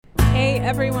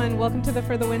everyone. Welcome to the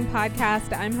For the Win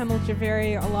podcast. I'm Hemel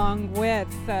Javeri along with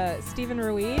Stephen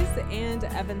Ruiz and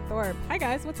Evan Thorpe. Hi,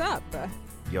 guys. What's up?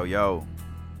 Yo.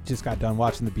 Just got done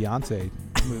watching the Beyonce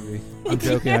movie. I'm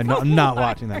joking. I'm not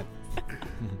watching that.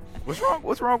 What's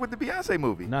wrong with the Beyonce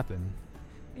movie? Nothing.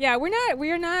 Yeah, we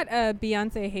are not a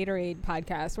Beyonce haterade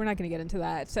podcast. We're not going to get into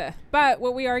that. But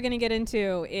what we are going to get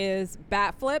into is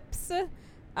bat flips.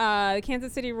 The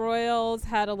Kansas City Royals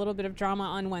had a little bit of drama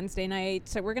on Wednesday night.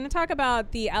 So we're going to talk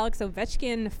about the Alex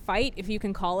Ovechkin fight, if you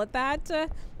can call it that.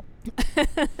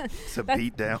 It's a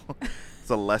beatdown. It's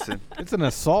a lesson. It's an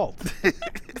assault.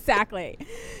 Exactly.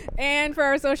 And for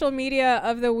our social media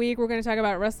of the week, we're going to talk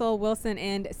about Russell Wilson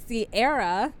and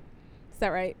Ciara. Is that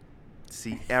right?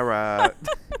 Ciara.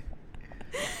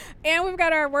 And we've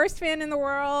got our worst fan in the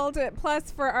world. Plus,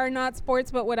 for our not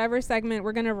sports but whatever segment,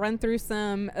 we're going to run through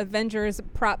some Avengers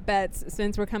prop bets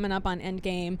since we're coming up on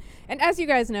Endgame. And as you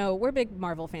guys know, we're big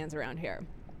Marvel fans around here.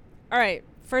 All right,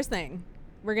 first thing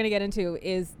we're going to get into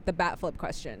is the bat flip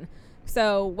question.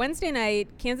 So Wednesday night,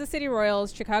 Kansas City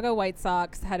Royals, Chicago White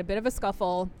Sox had a bit of a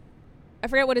scuffle. I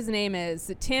forget what his name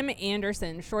is. Tim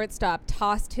Anderson, shortstop,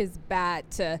 tossed his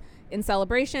bat in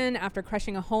celebration after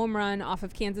crushing a home run off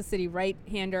of Kansas City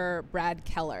right-hander Brad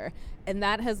Keller. And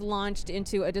that has launched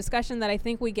into a discussion that I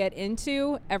think we get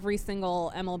into every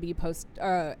single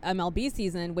MLB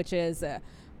season, which is,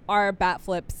 are bat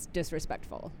flips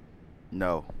disrespectful?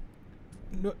 No.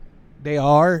 They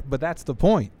are, but that's the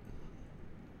point.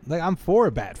 Like, I'm for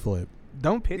a bat flip.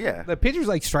 Don't pitch. Yeah. The pitchers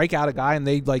strike out a guy and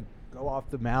they go off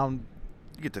the mound.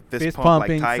 You get to Fist pump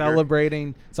pumping, like Tiger.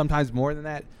 celebrating, sometimes more than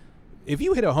that. If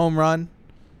you hit a home run,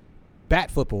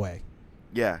 bat flip away.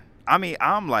 Yeah. I mean,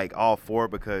 I'm all for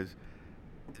it because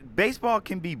baseball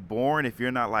can be boring if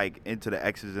you're not into the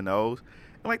X's and O's.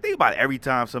 And think about it, every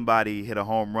time somebody hit a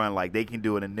home run, they can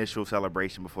do an initial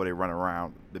celebration before they run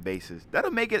around the bases.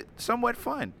 That'll make it somewhat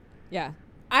fun. Yeah.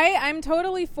 I'm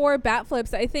totally for bat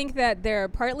flips. I think that they're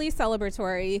partly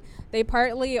celebratory. They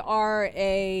partly are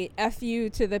a FU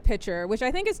to the pitcher, which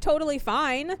I think is totally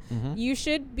fine. Mm-hmm. You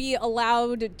should be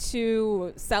allowed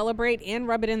to celebrate and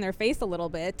rub it in their face a little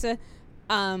bit.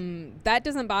 That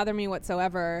doesn't bother me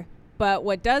whatsoever. But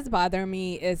what does bother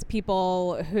me is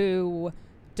people who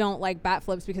don't like bat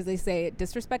flips because they say it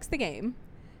disrespects the game.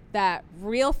 That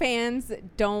real fans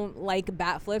don't like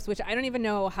bat flips, which I don't even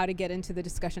know how to get into the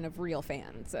discussion of real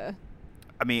fans.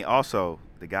 I mean, also,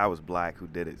 the guy was black who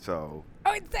did it, so.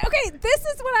 Oh, okay, this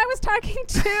is what I was talking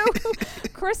to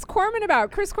Chris Corman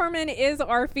about. Chris Corman is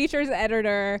our features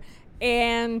editor,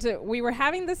 and we were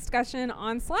having this discussion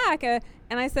on Slack, and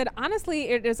I said, honestly,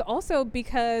 it is also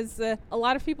because a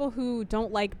lot of people who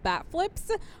don't like bat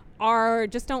flips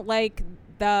just don't like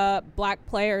the black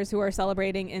players who are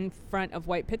celebrating in front of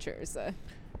white pitchers.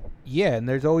 Yeah, and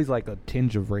there's always a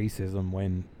tinge of racism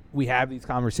when we have these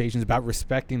conversations about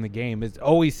respecting the game. It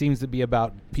always seems to be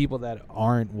about people that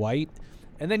aren't white.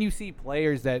 And then you see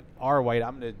players that are white.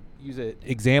 I'm going to use an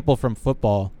example from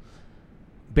football.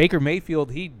 Baker Mayfield,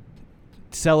 he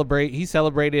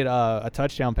celebrated a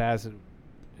touchdown pass.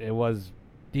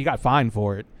 He got fined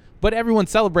for it. But everyone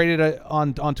celebrated it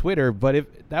on Twitter. But if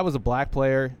that was a black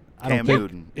player, Cam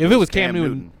Newton. If it was Cam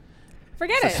Newton,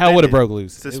 forget it. Hell would have broke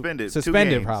loose.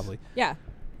 Suspended probably. Yeah.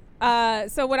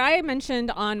 So what I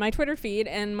mentioned on my Twitter feed,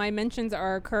 and my mentions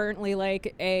are currently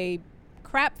a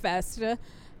crap fest,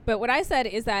 but what I said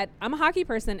is that I'm a hockey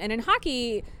person, and in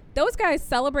hockey, those guys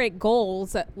celebrate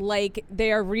goals like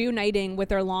they are reuniting with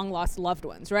their long-lost loved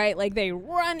ones, right? They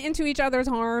run into each other's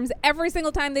arms every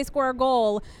single time they score a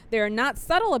goal. They're not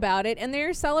subtle about it, and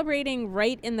they're celebrating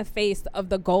right in the face of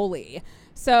the goalie.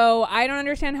 So I don't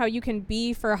understand how you can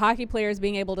be for hockey players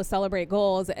being able to celebrate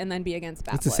goals and then be against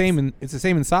bat flips. It's the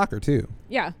same in soccer too.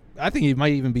 Yeah. I think it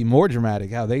might even be more dramatic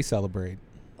how they celebrate.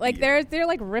 They're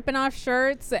ripping off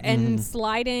shirts and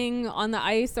sliding on the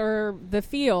ice or the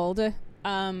field.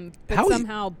 But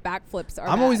somehow backflips are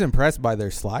I'm bad. always impressed by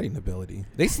their sliding ability.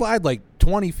 They slide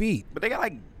 20 feet. But they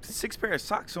got 6 pair of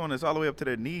socks on us all the way up to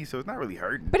their knees, so it's not really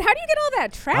hurting. But how do you get all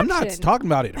that traction? I'm not talking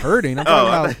about it hurting. I'm talking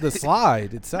about the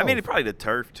slide itself. I mean, it's probably the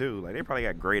turf, too. They probably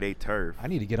got grade A turf. I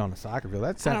need to get on a soccer field.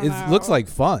 It looks like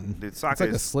fun. Dude, it's like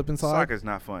a slip and slide. Soccer's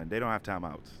not fun. They don't have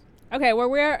timeouts. Okay, well,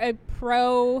 we're a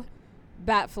pro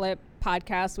bat flip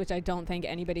podcast, which I don't think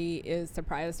anybody is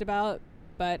surprised about.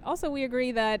 But also we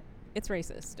agree that it's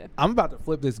racist. I'm about to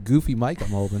flip this goofy mic I'm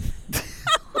holding.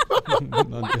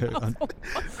 Wow.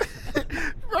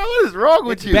 Bro, what is wrong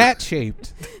with you? Bat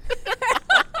shaped.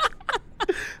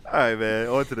 All right, man.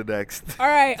 On to the next. All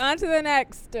right, on to the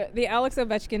next. The Alex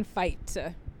Ovechkin fight.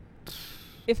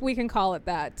 If we can call it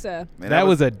that. Man, that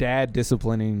was a dad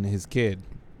disciplining his kid.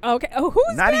 Okay. Oh,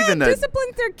 who's Not man even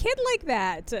disciplines their kid like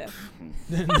that?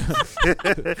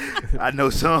 I know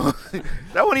some.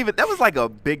 That was like a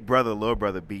big brother, little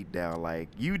brother beat down. Like,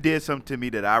 you did something to me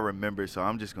that I remember, so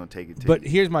I'm just going to take it to But you.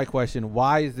 here's my question.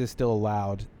 Why is this still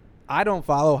allowed? I don't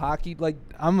follow hockey. Like,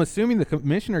 I'm assuming the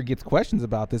commissioner gets questions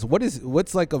about this.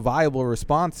 What's like a viable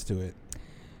response to it?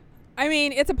 I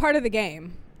mean, it's a part of the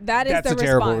game. That's a the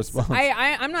terrible response. response.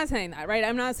 I'm not saying that, right?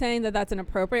 I'm not saying that that's an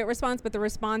appropriate response, but the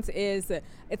response is that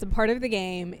it's a part of the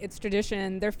game. It's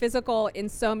tradition. They're physical in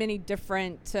so many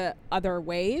different other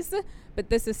ways, but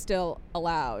this is still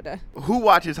allowed. Who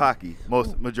watches hockey?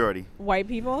 Majority. White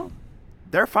people?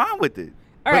 They're fine with it.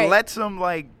 All but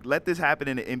right. let this happen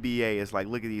in the NBA. It's like,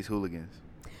 look at these hooligans.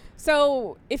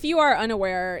 So, if you are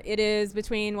unaware, it is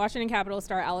between Washington Capitals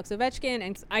star Alex Ovechkin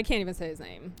and I can't even say his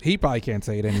name. He probably can't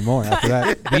say it anymore after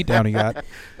that beatdown he got.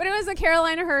 But it was a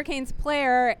Carolina Hurricanes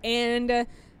player, and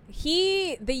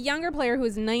the younger player who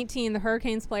was 19, the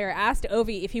Hurricanes player, asked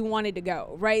Ovi if he wanted to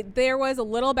go, right? There was a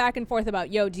little back and forth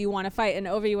about, yo, do you want to fight? And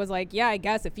Ovi was like, yeah, I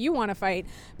guess if you want to fight.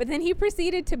 But then he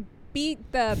proceeded to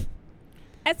beat the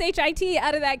SHIT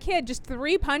out of that kid, just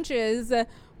 3 punches,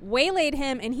 waylaid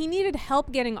him, and he needed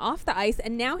help getting off the ice,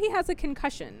 and now he has a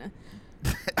concussion.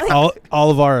 all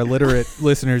of our illiterate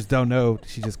listeners don't know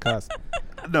she just cussed.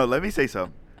 No, let me say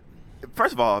something.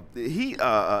 First of all,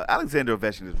 Alexander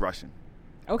Ovechkin is Russian.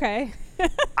 Okay.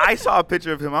 I saw a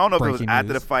picture of him. I don't know if it was Breaking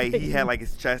after news. the fight. He had like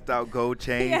his chest out, gold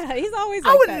chains. Yeah, he's always I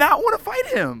like would that. not want to fight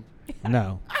him.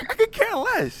 No. I could care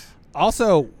less.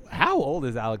 Also, how old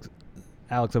is Alex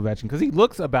Ovechkin? Because he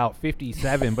looks about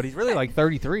 57, but he's really like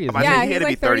 33. Isn't I he? think Yeah, he he's had to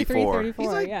be like 33, 34. 34,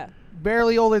 He's like- yeah.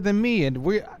 Barely older than me, and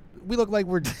we look like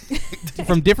we're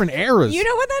from different eras. You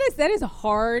know what that is? That is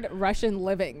hard Russian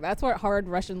living. That's what hard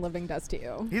Russian living does to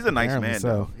you. He's a nice Apparently man, so.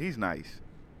 though. He's nice.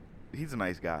 He's a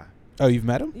nice guy. Oh, you've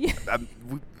met him? Yeah. I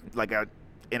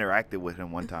interacted with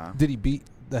him one time. Did he beat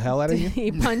the hell out of Did you?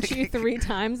 he punch you 3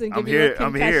 times and I'm give you a here.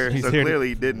 concussion? I'm here. He's So here to- clearly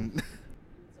he didn't.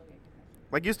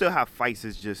 Like, you still have fights.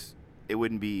 It's just it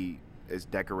wouldn't be as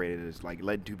decorated as like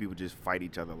letting 2 people just fight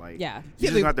each other. Like, Yeah. you Yeah,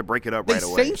 just they- have to break it up They right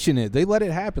away. sanction it. They let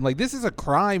it happen. Like, this is a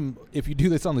crime if you do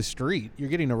this on the street. You're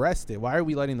getting arrested. Why are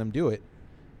we letting them do it?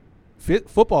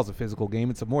 Football's a physical game.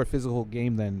 It's a more physical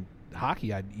game than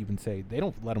hockey, I'd even say. They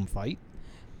don't let them fight.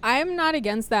 I'm not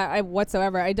against that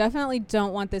whatsoever. I definitely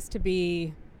don't want this to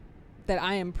be that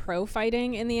I am pro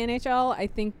fighting in the NHL. I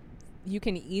think you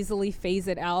can easily phase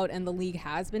it out, and the league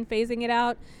has been phasing it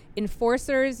out.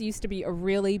 Enforcers used to be a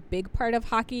really big part of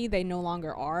hockey. They no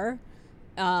longer are.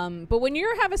 But when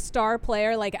you have a star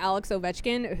player like Alex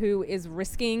Ovechkin who is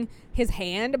risking his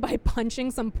hand by punching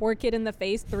some poor kid in the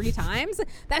face 3 times,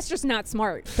 that's just not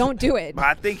smart. Don't do it. But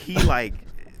I think he like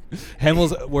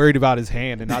Hemmel's worried about his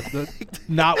hand and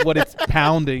not what it's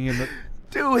pounding in the.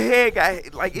 dude head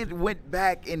got like it went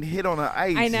back and hit on the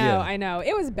ice. I know.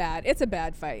 It was bad. It's a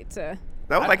bad fight.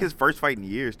 That was like his first fight in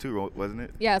years too, wasn't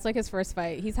it? Yeah, it's like his first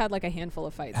fight. He's had like a handful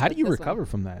of fights. How do but you this recover one-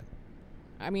 from that?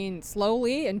 I mean,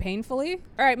 slowly and painfully.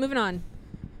 All right, moving on.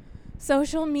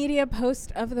 Social media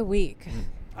post of the week.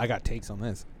 I got takes on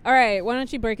this. All right, why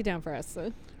don't you break it down for us?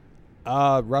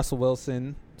 Russell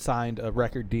Wilson signed a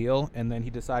record deal, and then he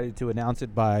decided to announce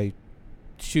it by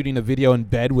shooting a video in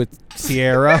bed with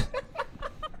Sierra.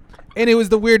 And it was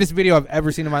the weirdest video I've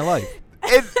ever seen in my life.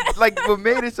 And like what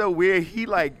made it so weird, he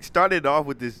like started off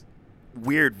with this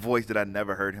weird voice that I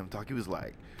never heard him talk. He was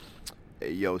like,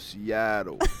 "Hey, yo,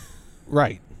 Seattle,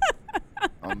 Right.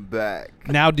 I'm back."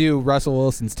 Now do Russell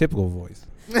Wilson's typical voice.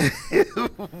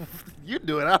 You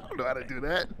do it. I don't know how to do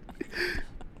that.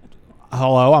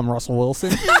 Hello, I'm Russell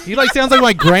Wilson. He like sounds like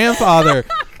my grandfather.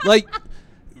 Like,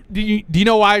 do you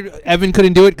know why Evan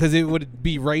couldn't do it? Because it would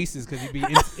be racist. Because he'd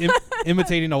be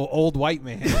imitating an old white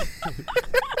man.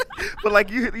 But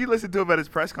like you listen to him at his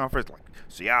press conference, like,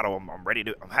 "Seattle, I'm ready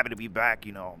to. I'm happy to be back.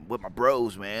 You know, with my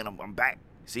bros, man. I'm back.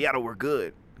 Seattle, we're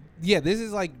good." Yeah, this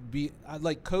is like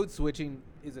like code switching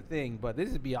is a thing, but this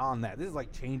is beyond that. This is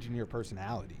like changing your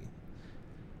personality.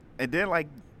 And then like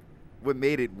what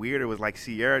made it weirder was like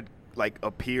Sierra like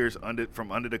appears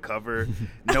from under the cover,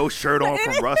 no shirt on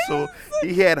from Russell.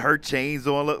 He had her chains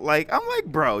on. Look like I'm like,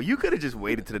 bro, you could have just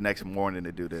waited to the next morning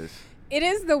to do this. It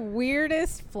is the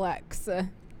weirdest flex.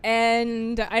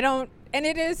 And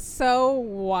it is so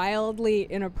wildly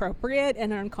inappropriate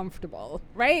and uncomfortable,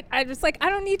 right? I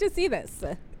don't need to see this.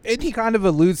 And he kind of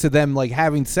alludes to them like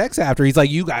having sex after. He's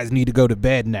like, "You guys need to go to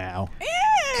bed now."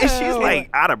 And she's like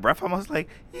out of breath, almost like,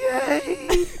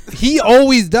 "Yay!" He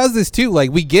always does this too. Like,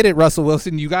 we get it, Russell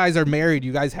Wilson. You guys are married.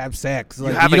 You guys have sex.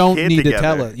 Like, have you a don't kid need to together.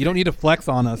 tell us. You don't need to flex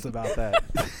on us about that.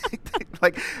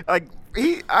 like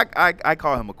I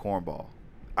call him a cornball.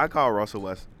 I call Russell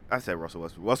I said Russell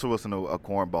Wilson. Russell Wilson a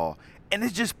cornball, and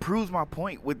it just proves my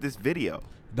point with this video.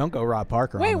 Don't go Rob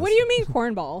Parker. Wait, on what this. do you mean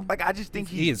cornball? Like I just think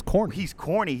He is corny. He's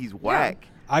corny. He's whack.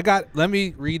 Let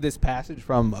me read this passage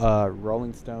from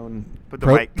Rolling Stone Put the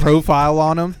mic. profile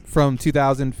on him from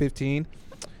 2015.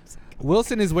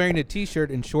 Wilson is wearing a T-shirt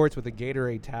and shorts with a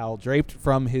Gatorade towel draped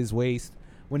from his waist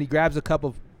when he grabs a cup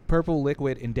of purple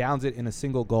liquid and downs it in a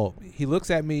single gulp. He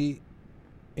looks at me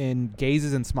and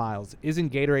gazes and smiles.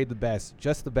 Isn't Gatorade the best?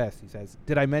 Just the best, he says.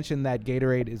 Did I mention that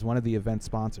Gatorade is one of the event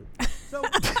sponsors? So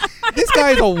this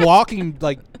guy is a walking,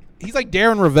 he's like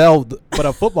Darren Ravel, but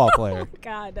a football player.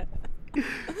 God.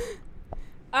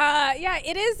 Yeah,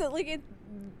 it is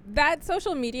that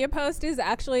social media post is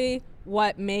actually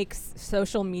what makes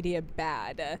social media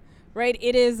bad, right?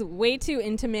 It is way too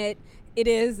intimate. It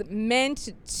is meant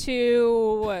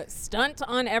to stunt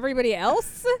on everybody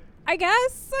else, I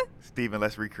guess. Steven,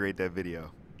 let's recreate that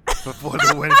video before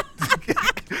the win.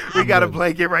 We got a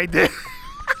blanket right there.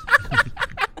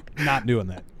 Not doing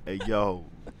that. Hey, yo,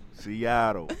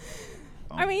 Seattle.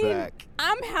 I mean, back.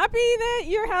 I'm happy that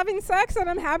you're having sex and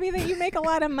I'm happy that you make a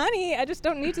lot of money. I just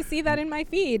don't need to see that in my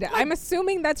feed. I'm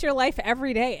assuming that's your life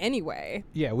every day anyway.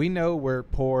 Yeah, we know we're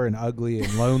poor and ugly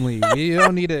and lonely. We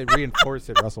don't need to reinforce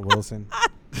it, Russell Wilson.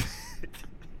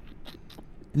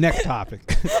 Next topic.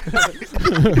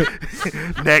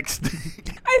 Next.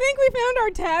 I think we found our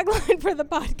tagline for the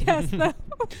podcast, though.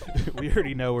 We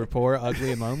already know we're poor,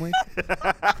 ugly, and lonely.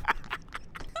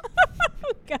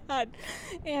 Oh, God.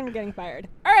 And we're getting fired.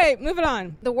 All right, moving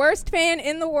on. The worst fan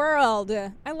in the world.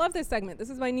 I love this segment. This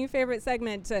is my new favorite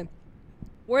segment.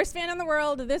 Worst fan in the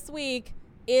world this week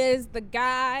is the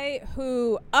guy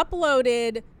who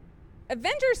uploaded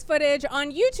Avengers footage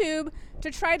on YouTube to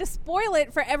try to spoil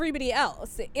it for everybody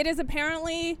else. It is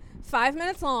apparently 5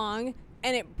 minutes long,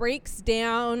 and it breaks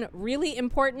down really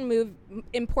important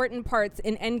parts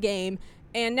in Endgame.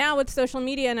 And now with social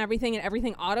media and everything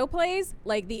autoplays,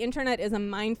 like the internet is a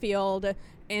minefield,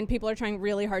 and people are trying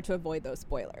really hard to avoid those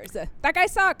spoilers. That guy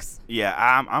sucks. Yeah,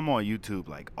 I'm on YouTube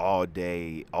like all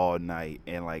day, all night,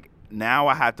 and like now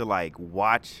I have to like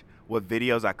watch what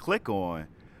videos I click on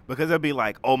because it'll be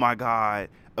like, oh my God,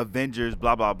 Avengers,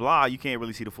 blah blah blah. You can't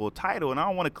really see the full title, and I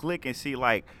don't want to click and see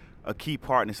like a key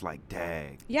part, and it's like,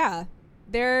 dang. Yeah.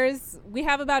 We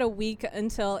have about a week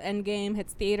until Endgame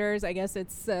hits theaters. I guess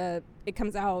it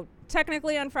comes out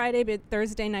technically on Friday, but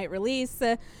Thursday night release.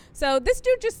 So this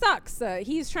dude just sucks.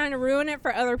 He's trying to ruin it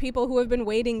for other people who have been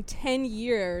waiting 10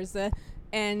 years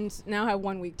and now have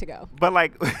 1 week to go. But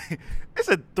like, it's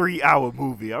a 3-hour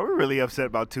movie. Are we really upset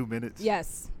about 2 minutes?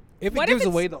 Yes. If it gives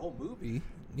away the whole movie,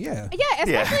 yeah. Yeah,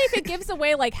 especially if it gives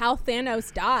away like how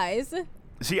Thanos dies.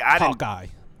 See, Hawkeye.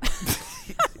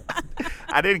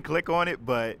 I didn't click on it,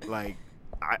 but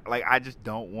I just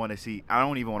don't want to see. I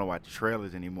don't even want to watch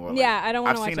trailers anymore. Yeah, I don't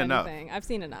want to watch seen enough. anything. I've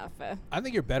seen enough. I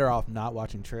think you're better off not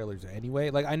watching trailers anyway.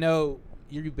 Like, I know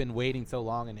you've been waiting so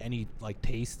long, and any like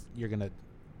taste, you're gonna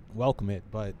welcome it.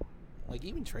 But like,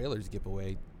 even trailers give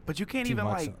away. But you can't Too even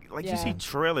much you see Yeah.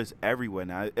 trailers everywhere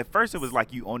now. At first, it was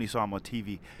like you only saw them on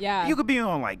TV. Yeah. You could be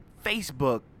on like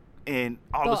Facebook, and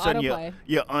all of a They'll sudden autoplay.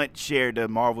 your aunt shared the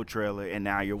Marvel trailer, and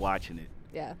now you're watching it.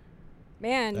 Yeah.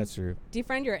 Man, That's true. Oh,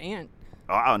 defriend your aunt.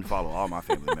 I unfollow all my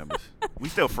family members. We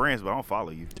still friends, but I don't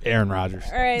follow you. Aaron Rodgers.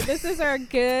 All right, this is our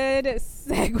good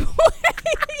segue.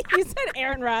 You said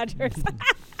Aaron Rodgers.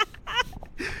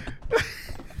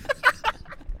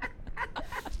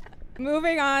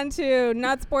 Moving on to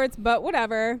not sports, but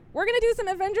whatever. We're going to do some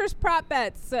Avengers prop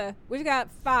bets. We've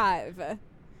got 5.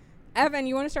 Evan,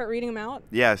 you want to start reading them out?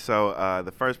 Yeah. So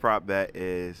the first prop bet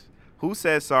is who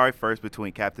says sorry first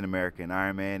between Captain America and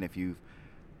Iron Man. If you've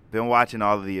been watching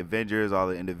all of the Avengers, all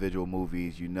the individual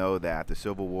movies, you know that after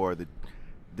Civil War,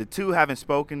 the two haven't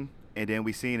spoken, and then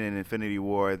we seen in Infinity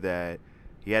War that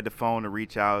he had the phone to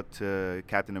reach out to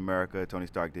Captain America. Tony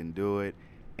Stark didn't do it,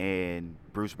 and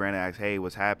Bruce Banner asks, "Hey,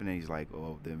 what's happening?" He's like,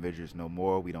 "Oh, the Avengers no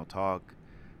more. We don't talk."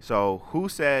 So who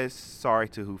says sorry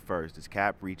to who first? Does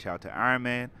Cap reach out to Iron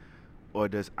Man, or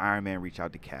does Iron Man reach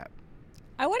out to Cap?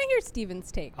 I want to hear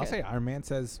Steven's take. I'll say Iron Man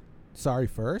says sorry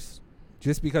first,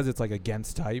 just because it's like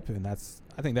against type, and I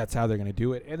think that's how they're gonna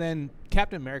do it. And then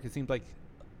Captain America seems like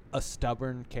a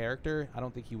stubborn character. I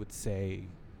don't think he would say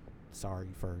sorry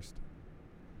first.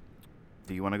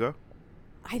 Do you want to go?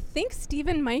 I think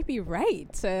Steven might be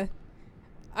right.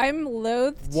 I'm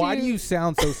loath to... Why do you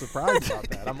sound so surprised about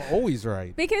that? I'm always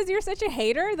right. Because you're such a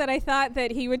hater that I thought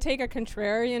that he would take a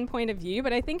contrarian point of view,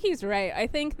 but I think he's right. I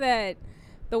think that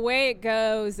the way it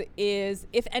goes is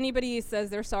if anybody says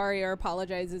they're sorry or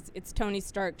apologizes, it's Tony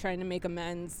Stark trying to make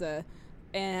amends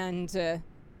and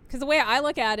Because the way I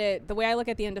look at it, the way I look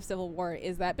at the end of Civil War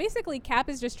is that basically Cap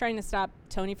is just trying to stop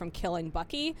Tony from killing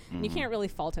Bucky, and you can't really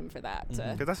fault him for that.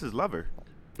 Because that's his lover.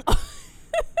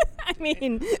 I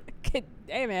mean,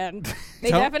 hey man,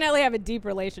 they definitely have a deep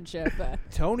relationship.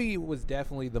 Tony was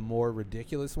definitely the more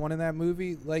ridiculous one in that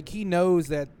movie. Like, he knows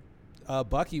that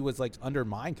Bucky was like under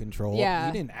mind control. Yeah.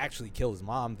 He didn't actually kill his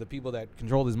mom. The people that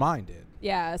controlled his mind did.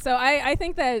 Yeah, so I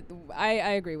think that I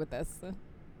agree with this.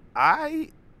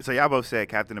 So y'all both said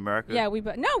Captain America? Yeah, we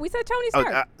said Tony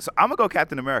Stark. So I'm going to go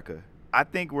Captain America. I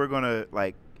think we're going to,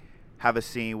 like, have a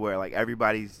scene where, like,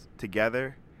 everybody's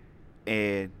together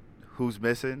and who's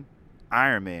missing?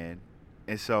 Iron Man.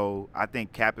 And so I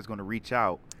think Cap is going to reach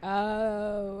out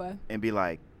and be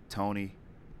like, Tony,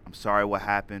 I'm sorry what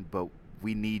happened, but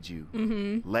we need you.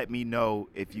 Mm-hmm. Let me know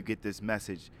if you get this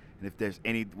message and if there's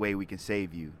any way we can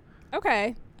save you.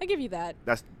 Okay, I give you that.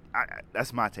 That's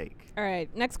my take. All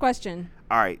right, next question.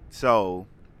 All right, so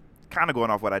kind of going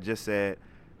off what I just said,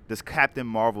 does Captain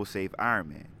Marvel save Iron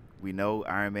Man? We know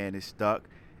Iron Man is stuck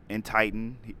in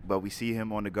Titan, but we see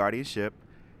him on the Guardian ship.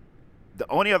 The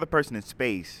only other person in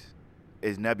space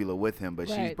is Nebula with him, but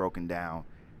she's broken down.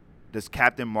 Does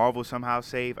Captain Marvel somehow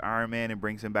save Iron Man and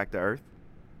brings him back to Earth?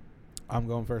 I'm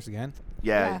going first again.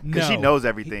 Yeah, because she knows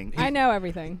everything. I know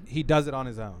everything. He does it on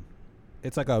his own.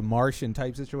 It's like a Martian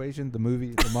type situation, the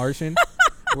movie The Martian,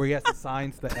 where he has to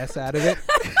science the S out of it.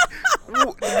 Where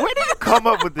do you come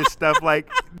up with this stuff? Like,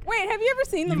 wait, have you ever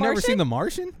seen The You've Martian? never seen The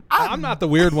Martian? I'm not the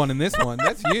weird one in this one.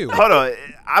 That's you. Hold on,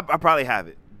 I probably have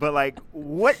it. But, like,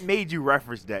 what made you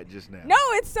reference that just now? No,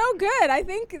 it's so good.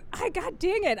 God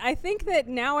dang it. I think that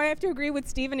now I have to agree with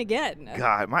Steven again.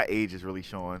 God, my age is really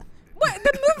showing. What?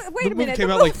 The movie, wait The a movie minute.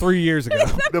 came out like 3 years ago.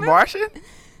 The Martian?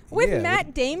 With Yeah,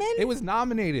 Matt Damon? It was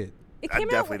nominated. It I came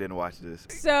definitely out. didn't watch this.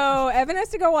 So Evan has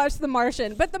to go watch The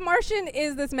Martian. But The Martian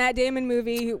is this Matt Damon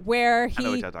movie where I know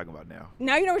what he. y'all talking about now.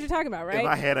 Now you know what you're talking about, right? In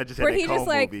my head, I just had where that he Cone just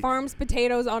like movie. farms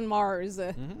potatoes on Mars. I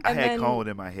and had then, Cone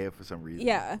in my head for some reason.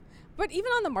 Yeah. But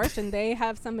even on The Martian, they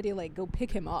have somebody like go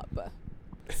pick him up.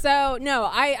 So, no,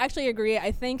 I actually agree.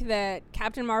 I think that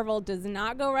Captain Marvel does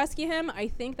not go rescue him. I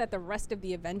think that the rest of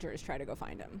the Avengers try to go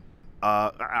find him.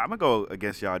 I'm going to go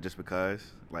against y'all just because.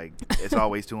 Like, it's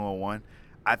always 2-on-1.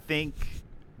 I think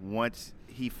once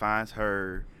he finds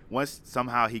her, once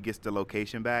somehow he gets the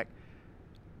location back,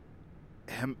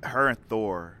 her and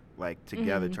Thor, like,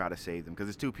 together try to save them. Because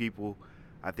it's two people.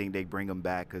 I think they bring him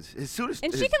back because his suit is...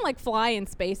 And she can, like, fly in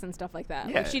space and stuff like that.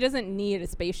 Yeah. Like, she doesn't need a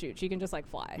spacesuit. She can just, like,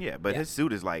 fly. Yeah, but his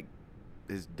suit is, like,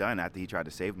 is done after he tried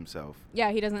to save himself.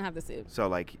 Yeah, he doesn't have the suit. So,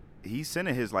 like, he's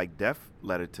sending his, like, death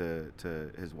letter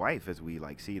to his wife as we,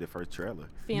 like, see the first trailer.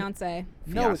 Fiance.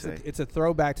 No, Fiance. it's a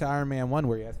throwback to Iron Man 1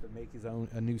 where he has to make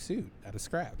a new suit out of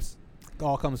scraps. It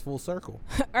all comes full circle.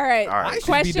 All right. All right. I should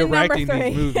Question be directing number 3.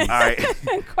 these movies. All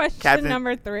right. Question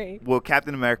number 3. Will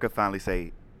Captain America finally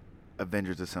say,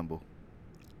 Avengers Assemble?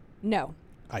 No.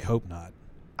 I hope not.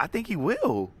 I think he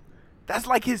will. That's,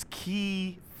 like, his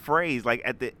key phrase, like,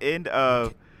 at the end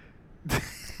of...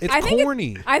 It's I think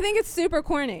corny. I think it's super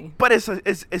corny. But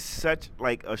it's such,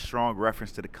 like, a strong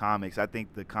reference to the comics. I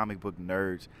think the comic book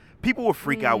nerds, people will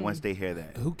freak out once they hear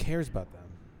that. Who cares about them?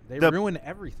 They The- ruin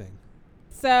everything.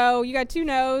 So you got 2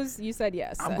 no's. You said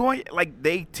yes. I'm going, like,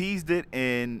 they teased it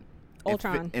in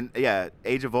Ultron.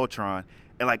 Age of Ultron.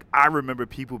 And, like, I remember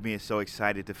people being so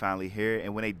excited to finally hear it.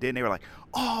 And when they didn't, they were like,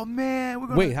 oh, man, we're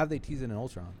going to... Wait, how'd they tease it in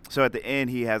Ultron? So at the end,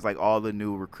 he has, like, all the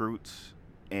new recruits.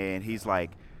 And he's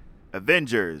like,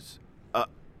 Avengers.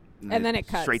 And then it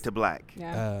cuts. Straight to black.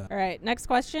 Yeah. All right. Next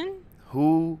question.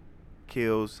 Who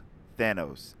kills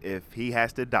Thanos? If he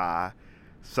has to die,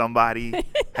 somebody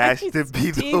has to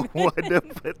be the one to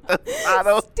put the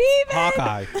Thanos. Steven!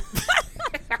 Hawkeye.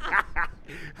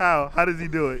 How does he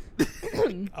do it?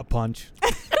 A punch.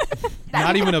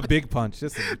 Not even a big punch.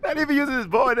 Just Not even using his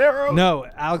bow and arrow? no,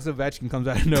 Alex Ovechkin comes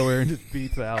out of nowhere and just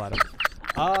beats the hell out of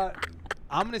him.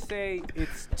 I'm going to say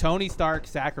it's Tony Stark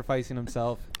sacrificing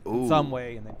himself in Ooh. some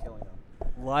way and then killing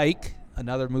him. Like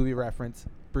another movie reference,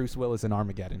 Bruce Willis in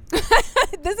Armageddon.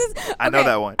 This is. I know okay.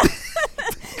 that one.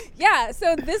 Yeah,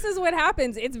 so this is what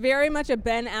happens. It's very much a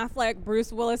Ben Affleck,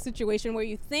 Bruce Willis situation where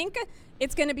you think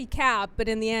it's going to be Cap, but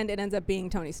in the end it ends up being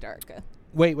Tony Stark.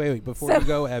 Wait. Before So- we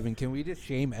go, Evan, can we just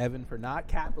shame Evan for not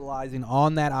capitalizing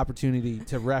on that opportunity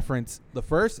to reference the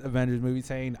first Avengers movie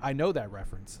saying, I know that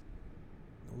reference?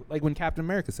 Like when Captain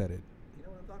America said it. You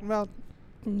know what I'm talking about?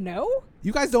 No?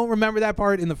 You guys don't remember that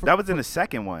part in the first? That was in the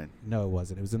second one. No, it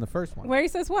wasn't. It was in the first one. Where he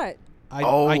says what?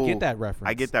 I get that reference.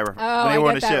 I get that reference. Oh, when they I were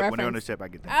on get the that ship. When they were on the reference. ship, I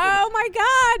get that. Oh, my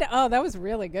God. Oh, that was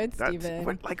really good, That's,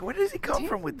 Steven. like, where does he come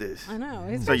from with this? I know.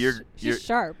 He's So she's you're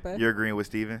sharp. You're agreeing with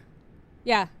Steven?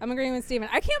 Yeah, I'm agreeing with Steven.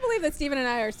 I can't believe that Steven and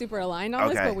I are super aligned on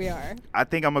this, Okay. but we are. I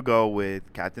think I'm gonna go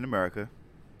with Captain America.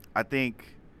 I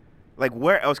think, like,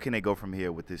 where else can they go from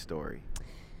here with this story?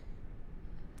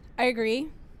 I agree.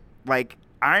 Like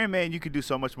Iron Man, you could do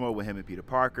so much more with him and Peter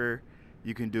Parker.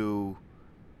 You can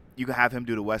have him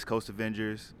do the West Coast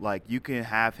Avengers. Like, you can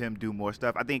have him do more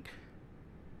stuff. I think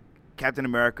Captain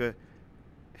America,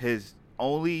 his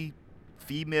only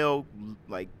female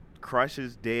like crush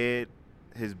is dead.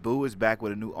 His boo is back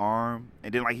with a new arm,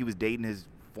 and then like he was dating his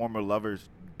former lover's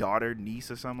daughter, niece,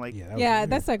 or something like. Yeah, Yeah,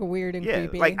 that's like weird and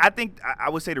creepy. Like I think I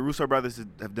would say the Russo brothers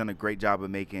have done a great job of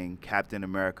making Captain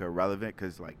America relevant,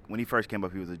 because like when he first came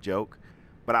up, he was a joke,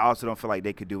 but I also don't feel like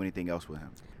they could do anything else with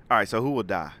him. All right, so who will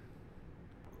die?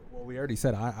 Well, we already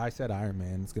said I said Iron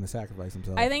Man is going to sacrifice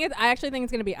himself. I actually think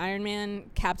it's going to be Iron Man,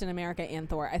 Captain America, and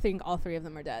Thor. I think all three of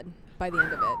them are dead by the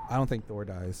end of it. I don't think Thor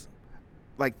dies.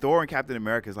 Like Thor and Captain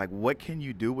America is like, what can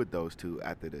you do with those two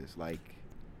after this? Like,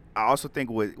 I also think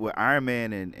with Iron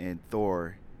Man and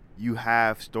Thor, you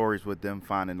have stories with them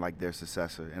finding like their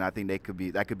successor, and I think that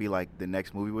could be like the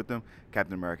next movie with them.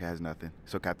 Captain America has nothing,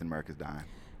 so Captain America's dying.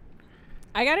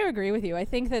 I got to agree with you. I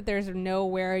think that there's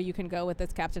nowhere you can go with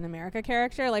this Captain America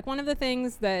character. Like, one of the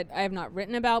things that I have not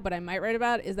written about, but I might write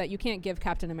about, is that you can't give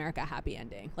Captain America a happy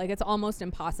ending. Like, it's almost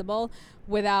impossible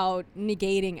without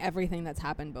negating everything that's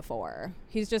happened before.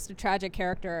 He's just a tragic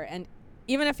character, and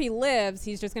even if he lives,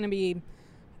 he's just going to be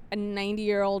a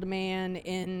 90-year-old man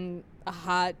in a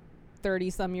hot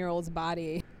 30-some-year-old's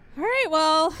body. All right,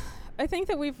 well, I think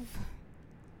that we've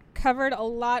covered a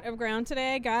lot of ground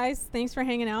today. Guys, thanks for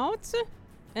hanging out.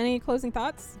 Any closing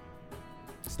thoughts?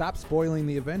 Stop spoiling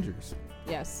the Avengers.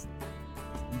 Yes.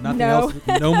 Nothing No.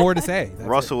 else. No more to say. That's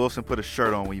Russell Wilson put a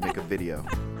shirt on when you make a video.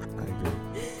 it. I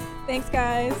agree. Thanks,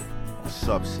 guys. What's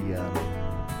up, Seattle?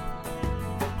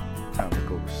 Time to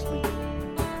go to sleep.